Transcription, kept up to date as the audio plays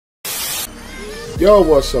Yo,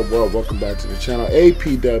 what's up, world? Welcome back to the channel.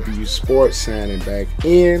 APW Sports signing back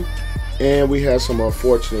in, and we have some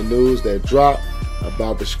unfortunate news that dropped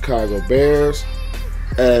about the Chicago Bears,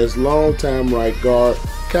 as longtime right guard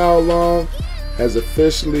Kyle Long has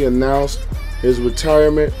officially announced his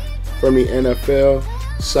retirement from the NFL,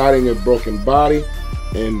 citing a broken body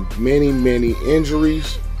and many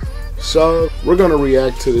injuries. So we're going to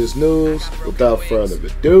react to this news without further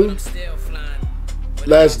ado.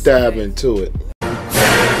 Let's dive into it.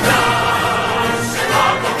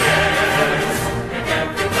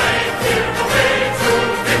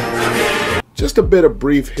 Just a bit of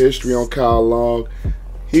brief history on Kyle Long.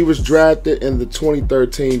 He was drafted in the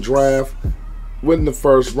 2013 draft, went in the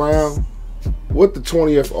first round with the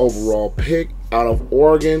 20th overall pick out of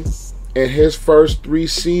Oregon, and his first 3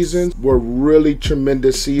 seasons were really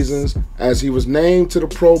tremendous seasons, as he was named to the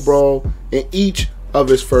Pro Bowl in each of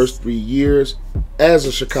his first 3 years as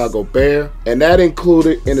a Chicago Bear, and that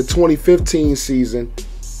included in the 2015 season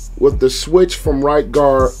with the switch from right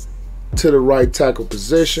guard to the right tackle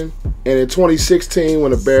position. And in 2016,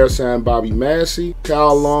 when the Bears signed Bobby Massie,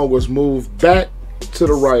 Kyle Long was moved back to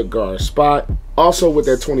the right guard spot. Also with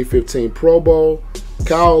that 2015 Pro Bowl,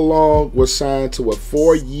 Kyle Long was signed to a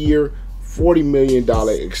 4-year, $40 million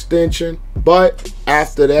extension. But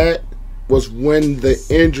after that was when the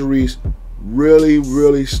injuries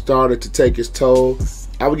really started to take its toll.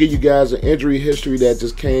 I will give you guys an injury history that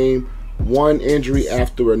just came one injury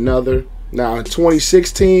after another. Now in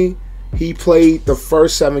 2016, he played the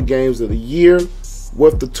first 7 games of the year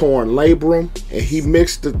with the torn labrum, and he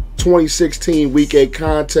missed the 2016 Week 8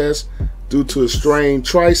 contest due to a strained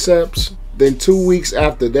triceps. Then 2 weeks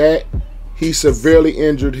after that, he severely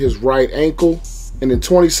injured his right ankle. And in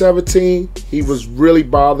 2017, he was really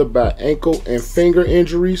bothered by ankle and finger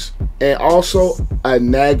injuries, and also a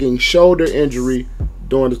nagging shoulder injury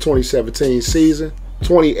during the 2017 season.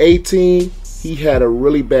 2018, he had a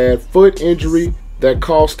really bad foot injury that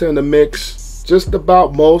cost him the mix just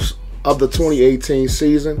about most of the 2018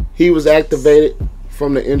 season. He was activated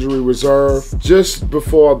from the injury reserve just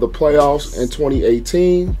before the playoffs in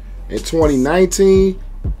 2018. In 2019,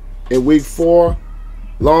 in week 4,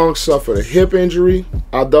 Long suffered a hip injury.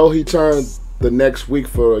 Although he turned the next week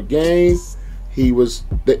for a game,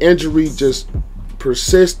 the injury just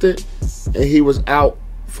persisted, and he was out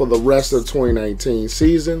for the rest of the 2019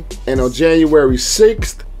 season. And on January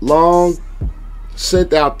 6th, Long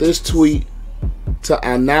sent out this tweet to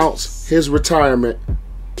announce his retirement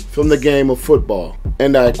from the game of football.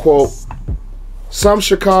 And I quote, "Some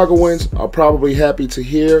Chicagoans are probably happy to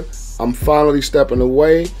hear I'm finally stepping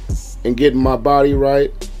away and getting my body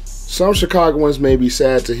right. Some Chicagoans may be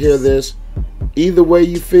sad to hear this. Either way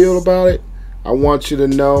you feel about it, I want you to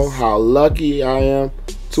know how lucky I am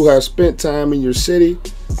to have spent time in your city.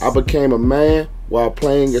 I became a man while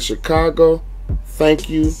playing in Chicago. Thank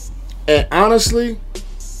you." And honestly,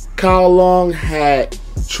 Kyle Long had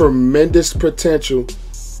tremendous potential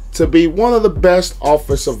to be one of the best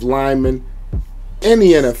offensive linemen in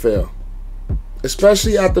the NFL,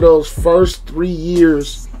 especially after those first 3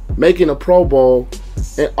 years making a Pro Bowl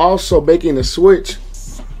and also making a switch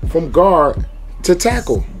from guard to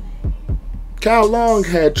tackle. Kyle Long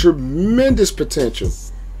had tremendous potential.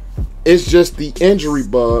 It's just the injury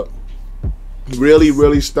bug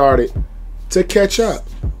really started to catch up.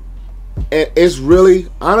 And it's really,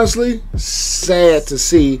 honestly, sad to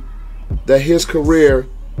see that his career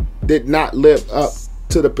did not live up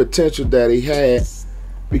to the potential that he had,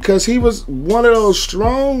 because he was one of those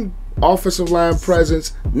strong offensive line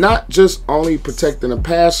presence, not just only protecting the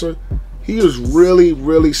passer. He was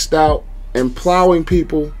really stout and plowing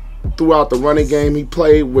people throughout the running game. He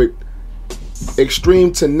played with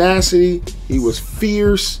extreme tenacity. He was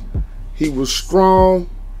fierce. He was strong.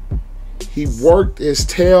 He worked his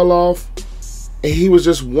tail off, and he was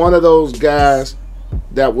just one of those guys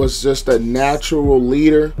that was just a natural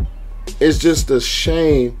leader. It's just a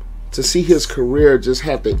shame to see his career just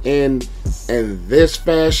have to end in this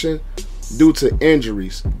fashion due to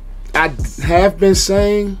injuries. I have been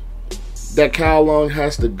saying that Kyle Long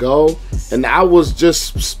has to go, and I was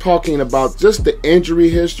just talking about just the injury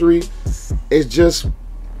history. It just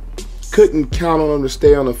couldn't count on him to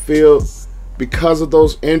stay on the field because of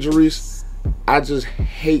those injuries. I just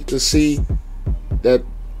hate to see that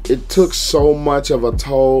it took so much of a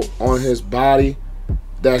toll on his body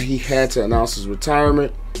that he had to announce his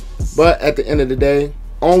retirement. But at the end of the day,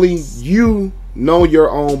 only you know your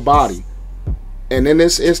own body. And in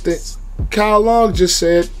this instance, Kyle Long just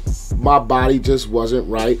said, my body just wasn't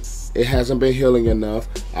right. It hasn't been healing enough.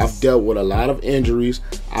 I've dealt with a lot of injuries.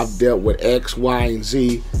 I've dealt with X, Y, and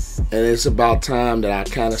Z. and it's about time that I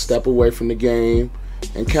kind of step away from the game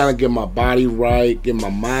and kind of get my body right, get my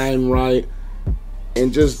mind right,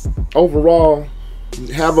 and just overall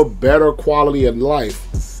have a better quality of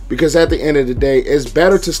life. Because at the end of the day, it's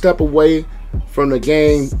better to step away from the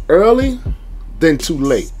game early than too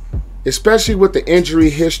late. Especially with the injury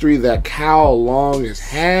history that Kyle Long has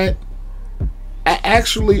had, I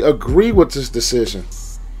actually agree with this decision.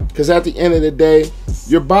 Because at the end of the day,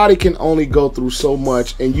 your body can only go through so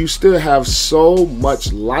much, and you still have so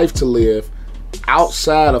much life to live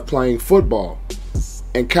outside of playing football.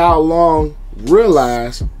 And Kyle Long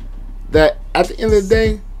realized that at the end of the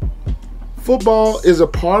day, football is a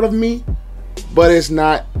part of me, but it's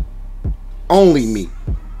not only me.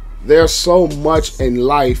 There's so much in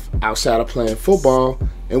life outside of playing football,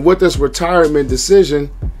 and with this retirement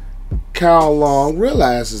decision, Kyle Long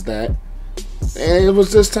realizes that, and it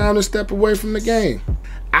was just time to step away from the game.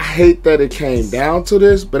 I hate that it came down to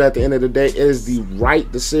this, but at the end of the day, it is the right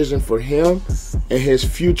decision for him and his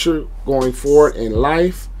future going forward in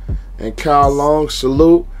life. And Kyle Long,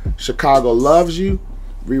 salute. Chicago loves you.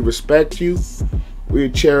 We respect you. We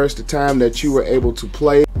cherish the time that you were able to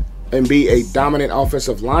play and be a dominant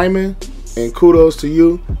offensive lineman. And kudos to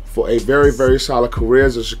you for a very, very solid career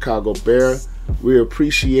as a Chicago Bear. We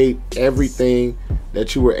appreciate everything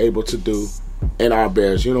that you were able to do in our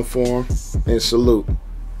Bears uniform. And salute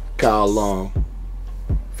Kyle Long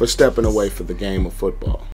for stepping away from the game of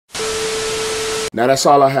football. Now that's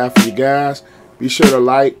all I have for you guys. Be sure to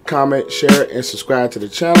like, comment, share, and subscribe to the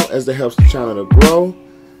channel as that helps the channel to grow.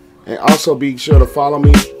 And also be sure to follow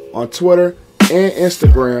me on Twitter and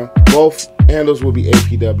Instagram. Both handles will be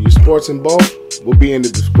APW Sports, and both will be in the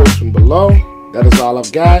description below. That is all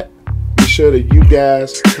I've got. Be sure that you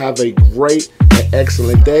guys have a great and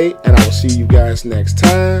excellent day, and I will see you guys next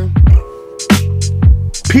time.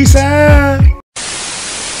 Peace out.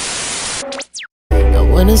 I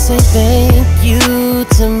wanna say thank you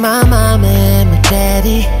to my mom and my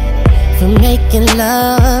daddy for making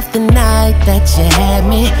love the night that you had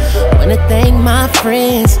me. Wanna thank my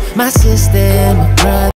friends, my sister, and my brother.